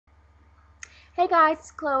Hey guys, it's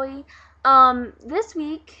Chloe. This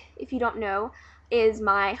week, if you don't know, is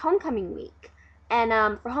my homecoming week. And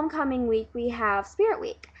for homecoming week, we have Spirit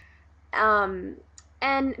Week. Um,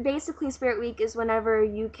 and basically, Spirit Week is whenever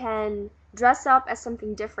you can dress up as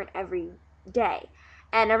something different every day.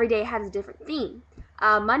 And every day has a different theme.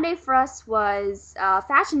 Monday for us was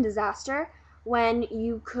Fashion Disaster, when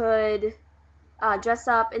you could dress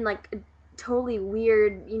up in like a totally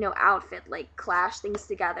weird, outfit, like clash things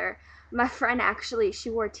together. My friend actually, she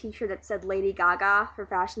wore a t-shirt that said Lady Gaga for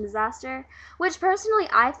Fashion Disaster, which personally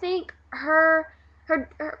I think her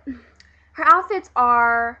outfits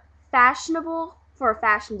are fashionable for a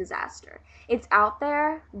fashion disaster. It's out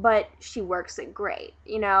there, but she works it great.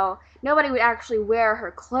 Nobody would actually wear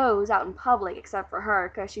her clothes out in public except for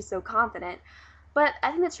her because she's so confident. But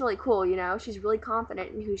I think that's really cool, She's really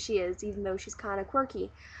confident in who she is, even though she's kind of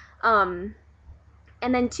quirky. Um,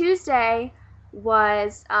 and then Tuesday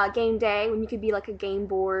was game day, when you could be like a game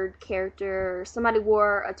board character. Somebody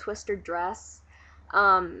wore a Twister dress,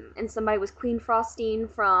 and somebody was Queen Frostine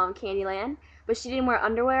from Candyland, but she didn't wear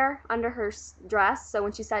underwear under her dress. So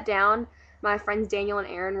when she sat down, my friends Daniel and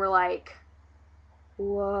Aaron were like,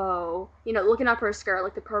 whoa, looking up her skirt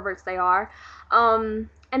like the perverts they are. And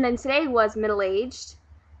then today was middle-aged.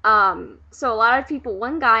 So a lot of people,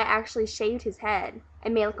 one guy actually shaved his head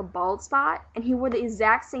and made like a bald spot, and he wore the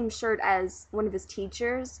exact same shirt as one of his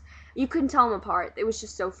teachers. You couldn't tell them apart. It was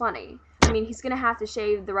just so funny. I mean, he's gonna have to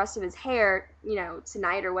shave the rest of his hair,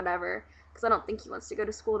 tonight or whatever, because I don't think he wants to go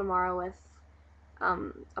to school tomorrow with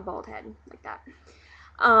a bald head like that.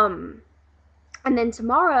 And then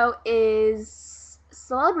tomorrow is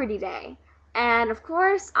Celebrity Day. And of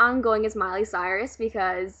course, I'm going as Miley Cyrus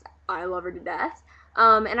because I love her to death.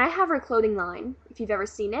 And I have her clothing line. If you've ever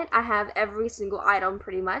seen it, I have every single item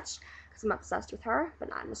pretty much because I'm obsessed with her, but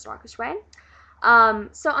not in a stalkish way.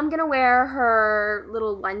 So I'm gonna wear her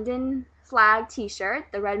little London flag t-shirt,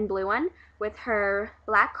 the red and blue one, with her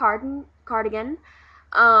black cardigan,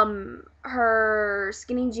 her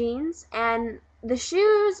skinny jeans, and the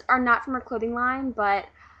shoes are not from her clothing line, but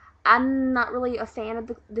I'm not really a fan of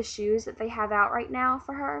the shoes that they have out right now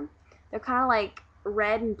for her. They're kind of like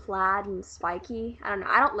red and plaid and spiky. I don't know.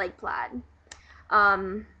 I don't like plaid.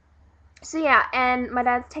 So yeah, and my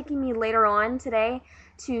dad's taking me later on today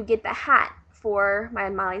to get the hat for my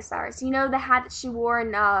Miley Cyrus. The hat that she wore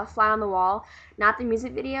in Fly on the Wall? Not the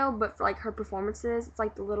music video, but for like her performances. It's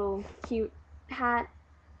like the little cute hat.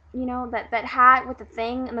 That hat with the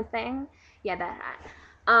thing and the thing. Yeah, that hat.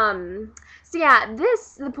 So yeah,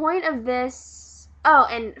 the point of this, oh,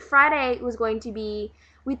 and Friday was going to be,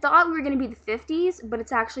 we thought we were going to be the 50s, but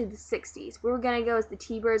it's actually the 60s. We were going to go as the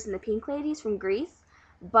T-Birds and the Pink Ladies from Grease,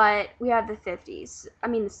 but we have the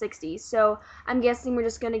 60s, so I'm guessing we're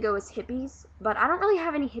just going to go as hippies, but I don't really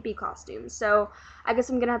have any hippie costumes, so I guess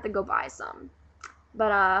I'm going to have to go buy some.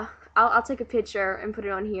 But I'll take a picture and put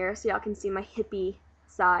it on here so y'all can see my hippie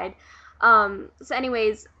side. So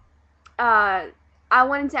anyways, I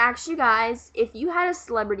wanted to ask you guys if you had a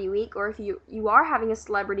celebrity week, or if you are having a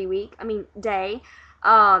celebrity week, day,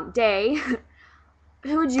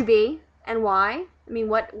 who would you be and why?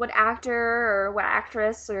 What actor or what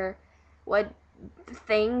actress or what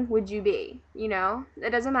thing would you be?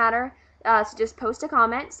 It doesn't matter. So just post a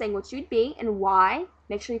comment saying what you'd be and why.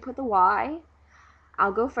 Make sure you put the why.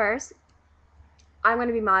 I'll go first. I'm going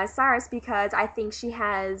to be Miley Cyrus because I think she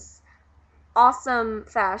has awesome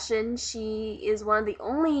fashion. She is one of the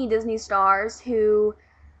only Disney stars who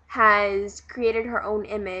has created her own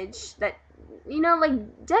image that,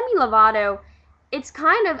 like Demi Lovato, it's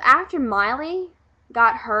kind of after Miley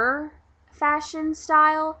got her fashion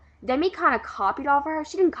style, Demi kind of copied off of her.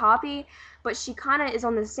 She didn't copy, but she kind of is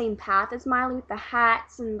on the same path as Miley with the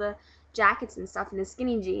hats and the jackets and stuff and the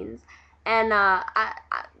skinny jeans. And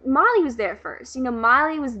Miley was there first.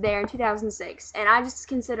 Miley was there in 2006, and I just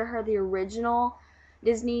consider her the original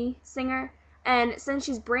Disney singer. And since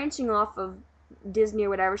she's branching off of Disney or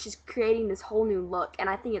whatever, she's creating this whole new look, and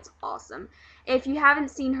I think it's awesome. If you haven't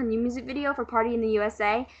seen her new music video for Party in the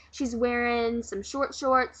USA, she's wearing some short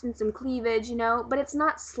shorts and some cleavage, but it's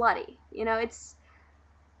not slutty.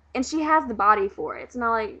 And she has the body for it. It's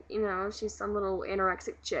not like, she's some little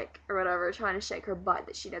anorexic chick or whatever trying to shake her butt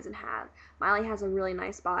that she doesn't have. Miley has a really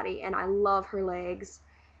nice body, and I love her legs.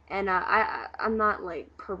 And I'm not, like,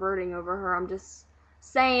 perverting over her. I'm just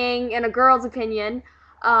saying, in a girl's opinion.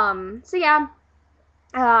 So yeah,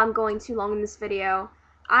 I'm going too long in this video.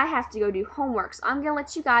 I have to go do homework. So I'm going to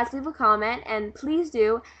let you guys leave a comment, and please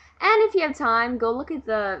do. And if you have time, go look at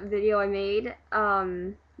the video I made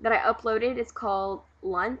that I uploaded. It's called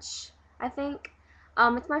Lunch, I think.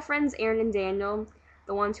 It's my friends Aaron and Daniel,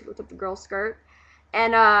 the ones who looked up the girl skirt.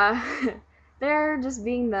 And they're just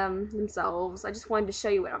being themselves. I just wanted to show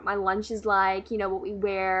you what my lunch is like, you know, what we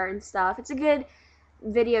wear and stuff. It's a good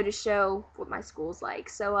video to show what my school's like.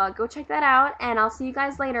 So go check that out, and I'll see you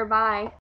guys later. Bye.